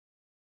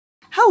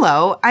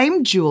Hello,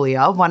 I'm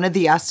Julia, one of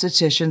the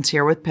estheticians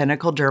here with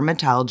Pinnacle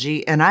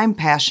Dermatology, and I'm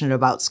passionate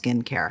about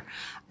skincare.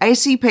 I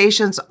see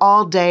patients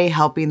all day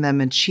helping them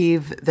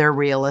achieve their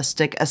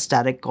realistic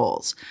aesthetic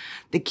goals.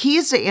 The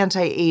keys to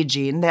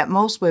anti-aging that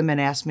most women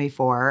ask me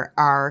for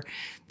are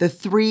the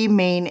three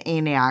main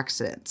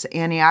antioxidants.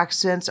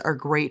 Antioxidants are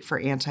great for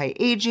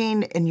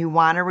anti-aging, and you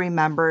want to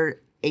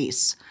remember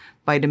ACE,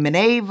 vitamin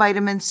A,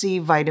 vitamin C,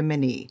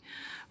 vitamin E.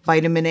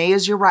 Vitamin A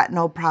is your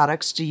retinol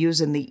products to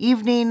use in the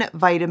evening.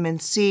 Vitamin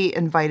C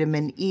and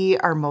vitamin E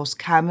are most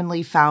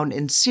commonly found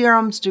in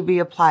serums to be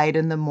applied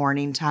in the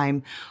morning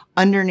time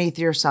underneath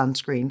your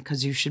sunscreen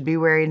because you should be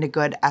wearing a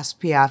good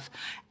SPF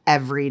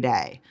every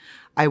day.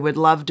 I would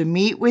love to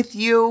meet with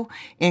you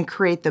and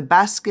create the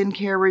best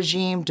skincare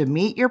regime to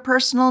meet your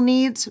personal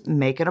needs.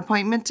 Make an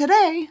appointment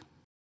today.